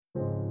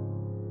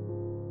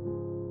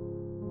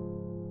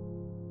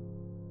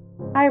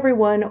Hi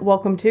everyone,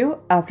 welcome to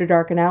After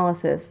Dark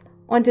Analysis.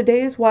 On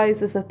today's Why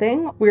Is This a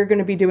Thing? We're going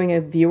to be doing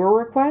a viewer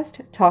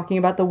request talking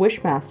about the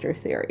Wishmaster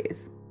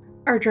series.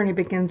 Our journey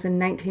begins in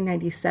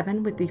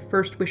 1997 with the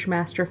first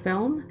Wishmaster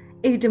film.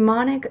 A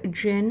demonic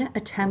djinn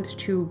attempts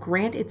to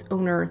grant its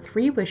owner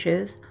 3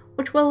 wishes,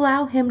 which will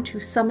allow him to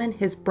summon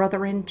his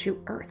brethren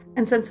to Earth.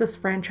 And since this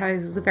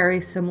franchise is very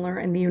similar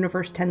and the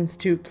universe tends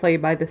to play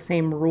by the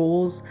same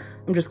rules,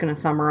 I'm just going to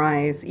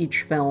summarize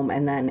each film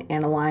and then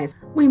analyze.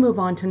 We move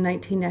on to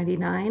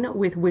 1999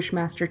 with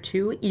Wishmaster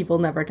 2, Evil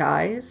Never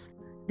Dies.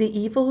 The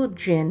evil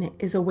djinn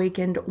is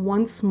awakened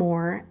once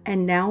more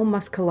and now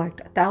must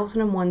collect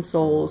 1,001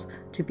 souls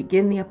to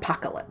begin the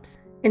apocalypse.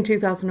 In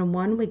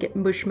 2001, we get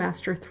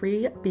Wishmaster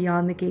 3,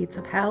 Beyond the Gates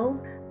of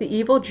Hell. The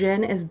evil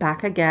djinn is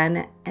back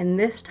again, and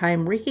this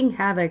time wreaking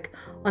havoc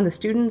on the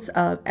students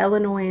of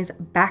Illinois'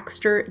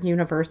 Baxter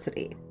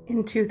University.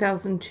 In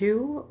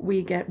 2002,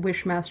 we get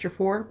Wishmaster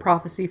 4,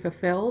 Prophecy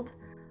Fulfilled.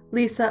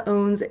 Lisa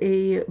owns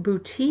a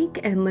boutique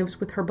and lives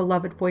with her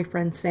beloved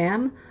boyfriend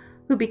Sam,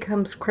 who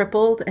becomes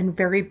crippled and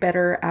very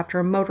bitter after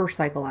a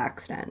motorcycle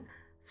accident.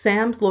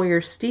 Sam's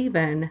lawyer,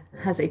 Steven,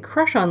 has a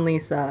crush on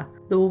Lisa.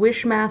 The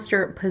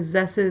Wishmaster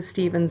possesses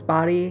Steven's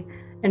body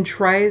and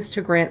tries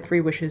to grant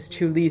 3 wishes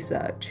to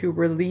Lisa to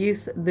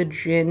release the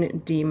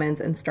djinn demons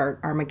and start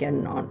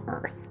Armageddon on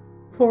Earth.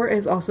 4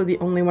 is also the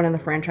only one in the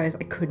franchise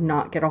I could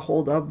not get a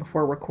hold of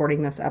before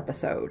recording this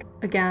episode.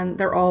 Again,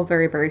 they're all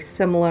very, very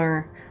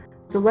similar.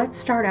 So let's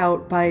start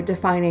out by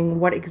defining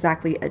what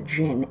exactly a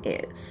djinn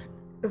is.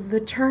 The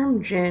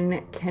term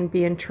djinn can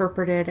be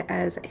interpreted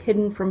as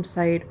hidden from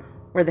sight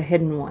or the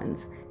hidden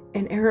ones.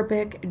 In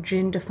Arabic,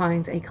 jinn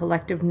defines a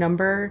collective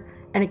number,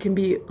 and it can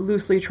be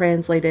loosely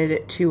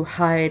translated to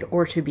hide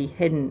or to be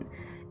hidden,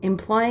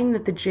 implying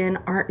that the jinn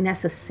aren't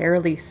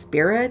necessarily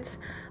spirits,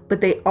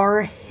 but they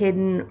are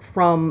hidden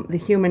from the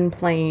human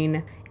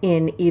plane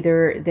in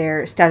either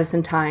their status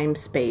and time,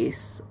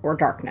 space, or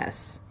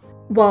darkness.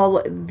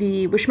 While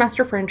the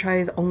Wishmaster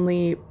franchise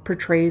only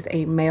portrays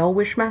a male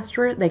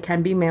Wishmaster, they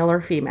can be male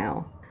or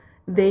female.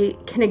 They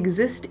can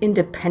exist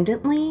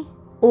independently,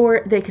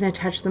 or they can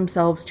attach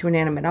themselves to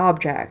inanimate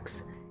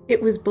objects.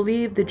 It was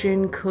believed the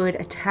jinn could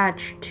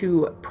attach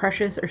to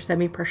precious or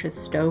semi-precious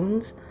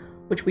stones,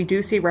 which we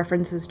do see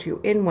references to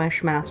in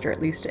Wishmaster,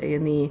 at least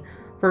in the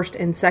first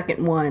and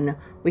second one.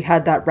 We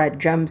had that red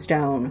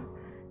gemstone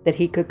that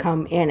he could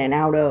come in and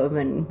out of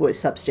and was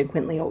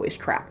subsequently always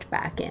trapped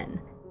back in.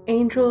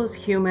 Angels,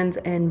 humans,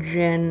 and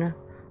jinn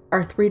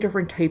are 3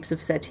 different types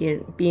of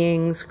sentient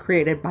beings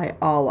created by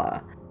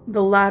Allah.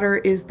 The latter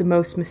is the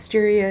most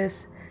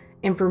mysterious.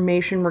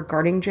 Information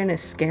regarding jinn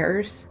is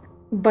scarce,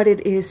 but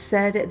it is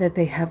said that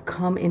they have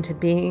come into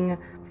being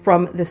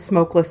from the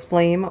smokeless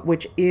flame,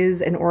 which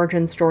is an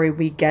origin story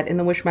we get in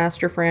the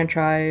Wishmaster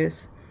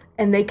franchise,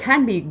 and they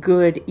can be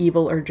good,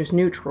 evil, or just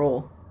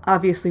neutral.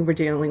 Obviously, we're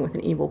dealing with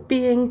an evil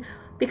being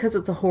because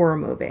it's a horror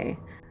movie.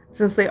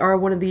 Since they are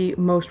one of the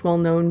most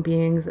well-known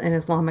beings in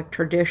Islamic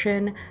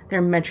tradition,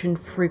 they're mentioned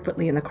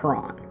frequently in the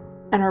Quran,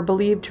 and are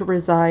believed to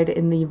reside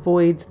in the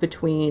voids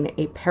between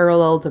a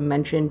parallel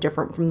dimension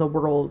different from the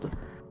world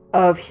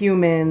of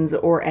humans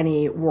or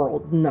any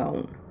world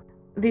known.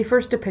 The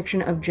first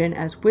depiction of jinn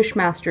as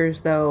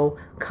wishmasters, though,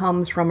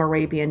 comes from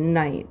Arabian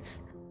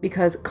Nights,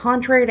 because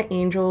contrary to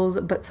angels,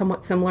 but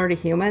somewhat similar to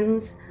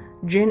humans,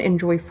 jinn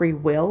enjoy free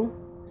will,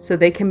 so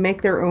they can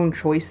make their own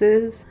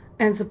choices,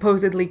 and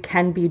supposedly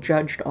can be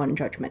judged on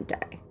Judgment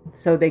Day.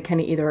 So they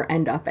can either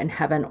end up in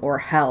heaven or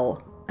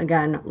hell,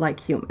 again, like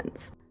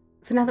humans.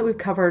 So now that we've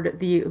covered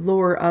the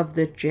lore of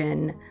the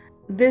jinn,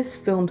 this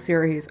film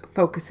series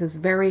focuses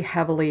very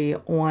heavily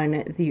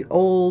on the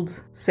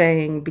old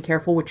saying, be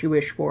careful what you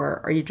wish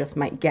for, or you just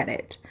might get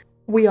it.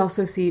 We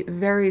also see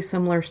very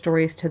similar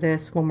stories to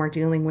this when we're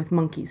dealing with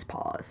monkey's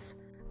paws.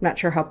 I'm not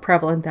sure how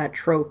prevalent that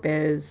trope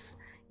is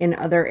in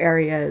other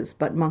areas,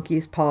 but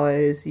monkey's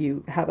paws,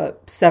 you have a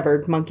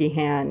severed monkey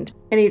hand,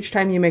 and each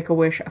time you make a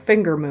wish, a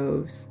finger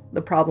moves.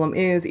 The problem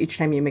is, each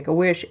time you make a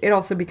wish, it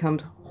also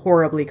becomes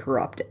horribly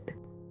corrupted.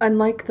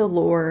 Unlike the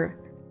lore,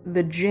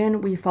 the jinn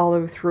we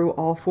follow through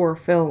all 4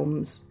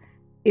 films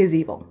is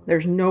evil.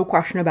 There's no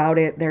question about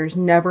it. There's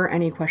never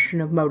any question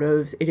of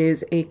motives. It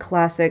is a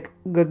classic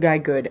good guy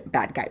good,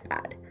 bad guy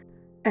bad.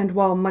 And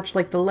while much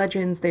like the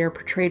legends, they are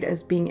portrayed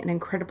as being an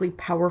incredibly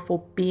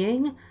powerful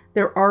being,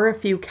 there are a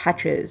few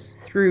catches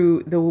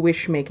through the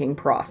wish-making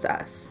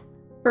process.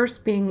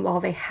 First being,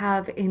 while they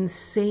have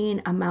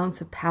insane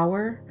amounts of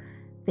power,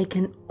 they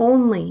can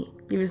only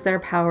use their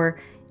power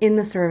in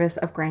the service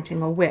of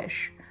granting a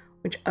wish,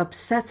 which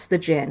upsets the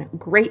jinn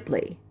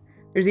greatly.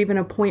 There's even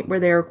a point where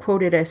they are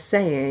quoted as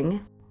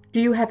saying, "Do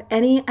you have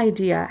any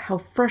idea how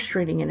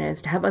frustrating it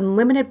is to have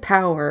unlimited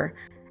power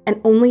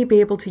and only be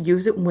able to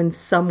use it when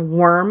some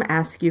worm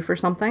asks you for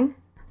something?"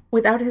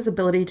 Without his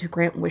ability to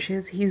grant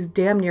wishes, he's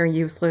damn near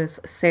useless,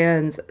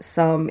 sans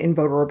some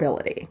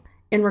invulnerability.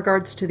 In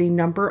regards to the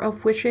number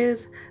of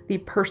wishes, the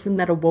person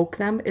that awoke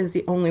them is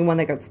the only one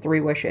that gets 3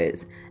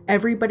 wishes.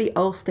 Everybody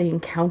else they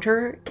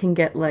encounter can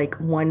get like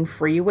 1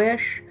 free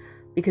wish,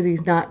 because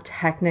he's not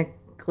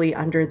technically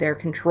under their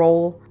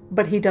control,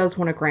 but he does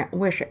want to grant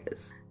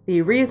wishes.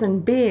 The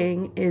reason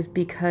being is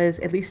because,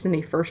 at least in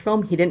the first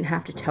film, he didn't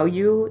have to tell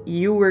you,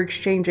 you were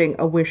exchanging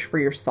a wish for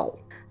your soul.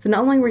 So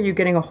not only were you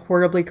getting a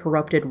horribly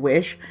corrupted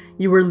wish,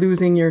 you were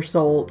losing your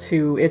soul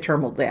to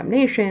eternal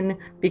damnation,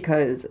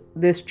 because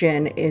this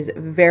djinn is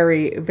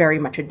very, very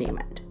much a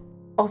demon.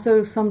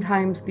 Also,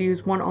 sometimes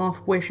these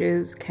one-off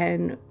wishes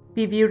can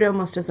be viewed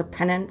almost as a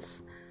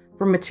penance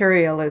for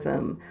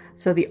materialism,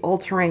 so the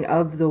altering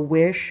of the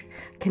wish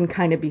can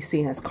kind of be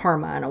seen as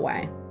karma in a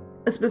way.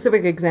 A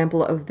specific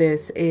example of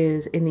this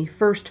is in the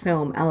first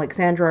film,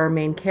 Alexandra, our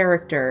main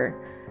character.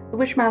 The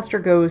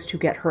Wishmaster goes to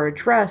get her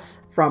address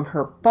from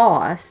her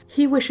boss.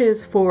 He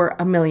wishes for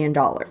 $1 million.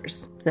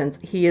 Since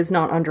he is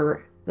not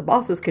under the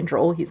boss's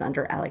control, he's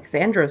under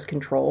Alexandra's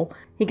control.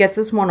 He gets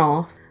this one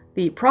off.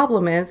 The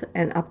problem is,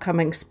 an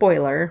upcoming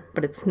spoiler,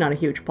 but it's not a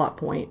huge plot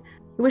point.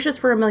 He wishes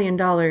for $1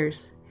 million.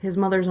 His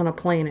mother's on a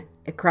plane.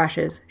 It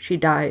crashes. She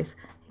dies.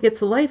 He gets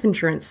the life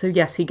insurance, so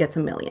yes, he gets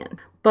 $1 million.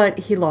 But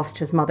he lost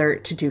his mother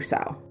to do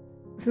so.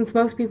 Since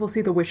most people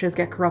see the wishes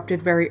get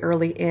corrupted very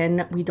early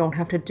in, we don't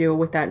have to deal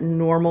with that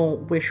normal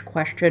wish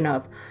question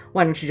of,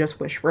 why don't you just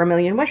wish for 1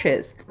 million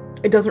wishes?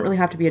 It doesn't really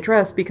have to be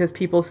addressed because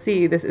people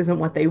see this isn't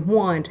what they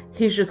want.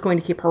 He's just going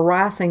to keep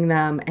harassing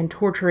them and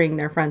torturing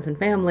their friends and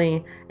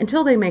family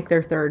until they make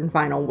their third and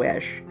final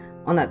wish.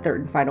 On that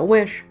third and final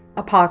wish,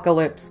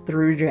 apocalypse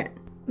through djinn.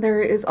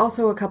 There is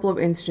also a couple of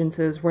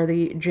instances where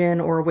the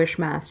djinn or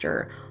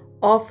wishmaster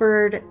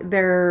offered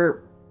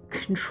their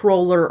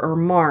controller or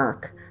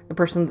mark, the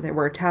person that they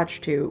were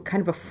attached to,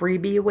 kind of a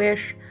freebie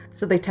wish,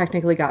 so they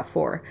technically got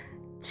 4.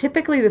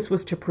 Typically this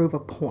was to prove a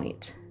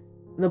point.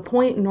 The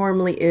point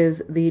normally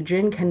is the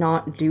djinn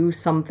cannot do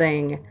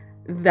something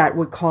that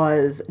would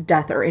cause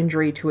death or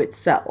injury to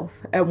itself.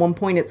 At one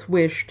point it's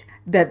wished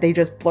that they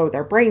just blow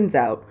their brains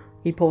out.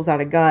 He pulls out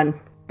a gun,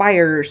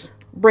 fires,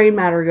 brain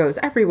matter goes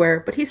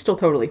everywhere, but he's still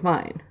totally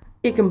fine.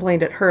 He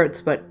complained it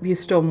hurts, but he's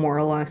still more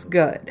or less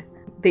good.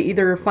 They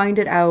either find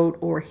it out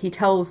or he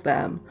tells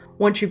them,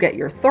 once you get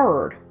your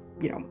third,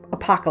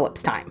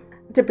 apocalypse time.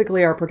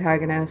 Typically our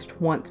protagonist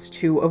wants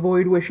to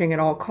avoid wishing at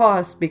all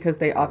costs because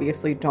they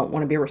obviously don't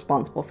want to be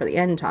responsible for the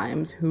end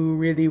times, who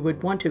really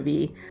would want to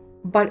be.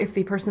 But if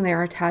the person they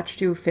are attached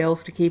to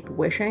fails to keep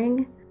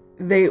wishing,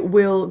 they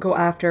will go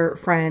after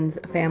friends,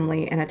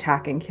 family, and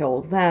attack and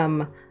kill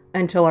them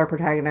until our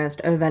protagonist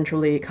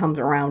eventually comes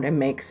around and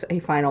makes a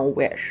final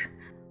wish.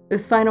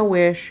 This final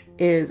wish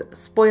is,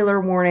 spoiler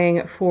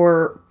warning,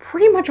 for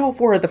pretty much all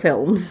 4 of the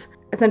films.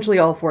 Essentially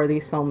all 4 of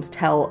these films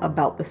tell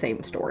about the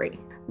same story.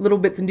 Little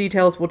bits and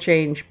details will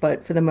change,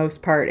 but for the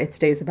most part it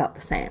stays about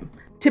the same.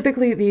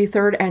 Typically the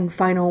third and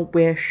final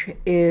wish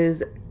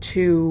is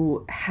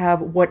to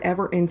have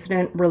whatever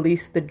incident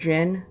released the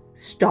djinn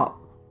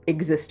stop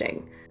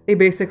existing. They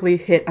basically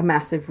hit a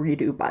massive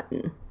redo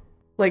button.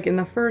 Like in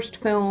the first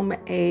film,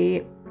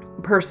 a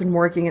person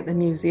working at the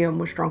museum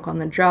was drunk on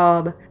the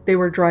job. They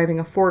were driving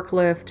a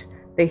forklift.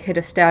 They hit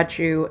a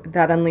statue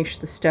that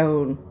unleashed the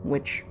stone,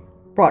 which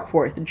brought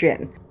forth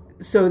djinn.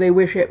 So they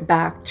wish it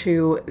back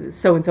to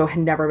so-and-so had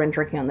never been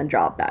drinking on the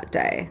job that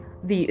day.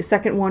 The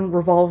second one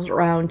revolves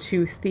around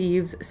 2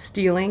 thieves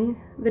stealing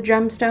the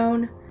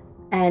gemstone,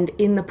 and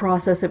in the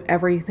process of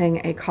everything,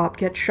 a cop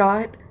gets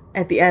shot.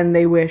 At the end,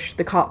 they wish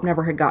the cop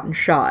never had gotten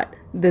shot.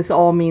 This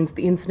all means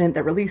the incident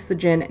that released the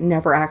djinn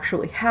never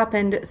actually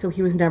happened, so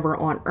he was never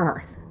on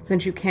Earth.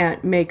 Since you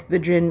can't make the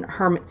djinn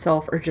harm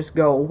itself or just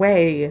go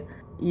away,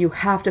 you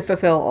have to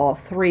fulfill all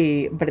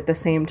 3, but at the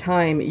same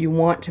time, you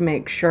want to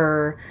make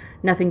sure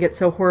nothing gets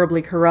so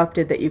horribly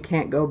corrupted that you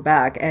can't go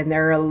back. And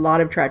there are a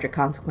lot of tragic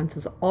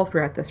consequences all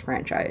throughout this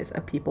franchise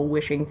of people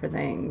wishing for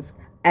things.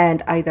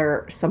 And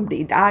either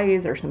somebody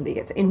dies or somebody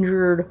gets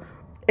injured,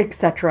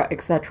 etc.,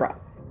 etc.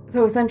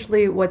 So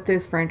essentially what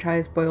this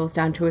franchise boils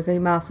down to is a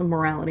massive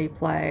morality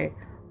play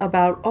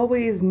about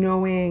always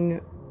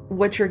knowing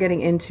what you're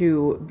getting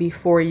into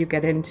before you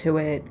get into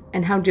it,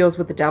 and how deals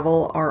with the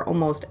devil are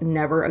almost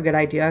never a good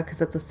idea because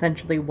that's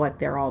essentially what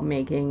they're all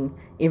making,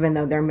 even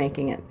though they're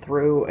making it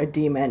through a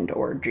demon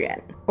or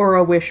djinn or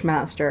a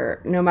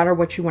wishmaster. No matter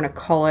what you want to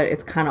call it,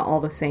 it's kind of all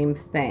the same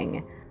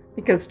thing.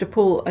 Because to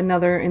pull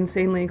another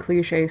insanely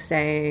cliche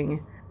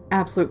saying,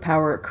 absolute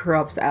power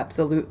corrupts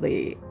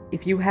absolutely.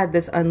 If you had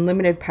this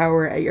unlimited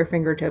power at your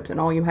fingertips and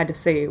all you had to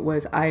say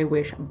was, I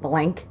wish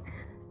blank,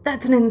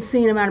 that's an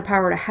insane amount of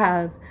power to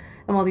have.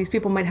 And while these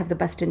people might have the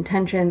best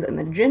intentions and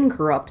the djinn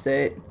corrupts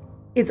it,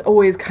 it's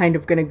always kind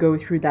of going to go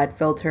through that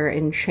filter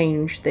and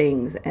change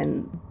things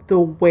and the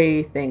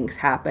way things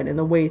happen and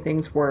the way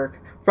things work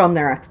from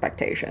their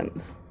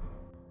expectations.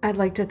 I'd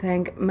like to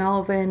thank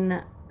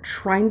Melvin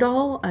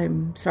Trindall,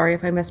 I'm sorry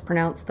if I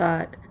mispronounced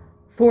that,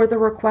 for the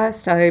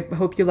request. I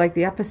hope you like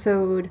the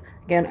episode.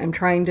 Again, I'm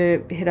trying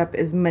to hit up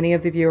as many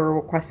of the viewer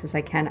requests as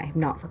I can. I have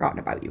not forgotten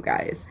about you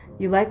guys.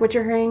 You like what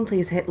you're hearing,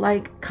 please hit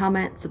like,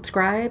 comment,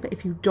 subscribe.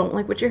 If you don't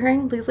like what you're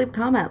hearing, please leave a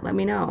comment. Let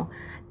me know.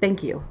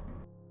 Thank you.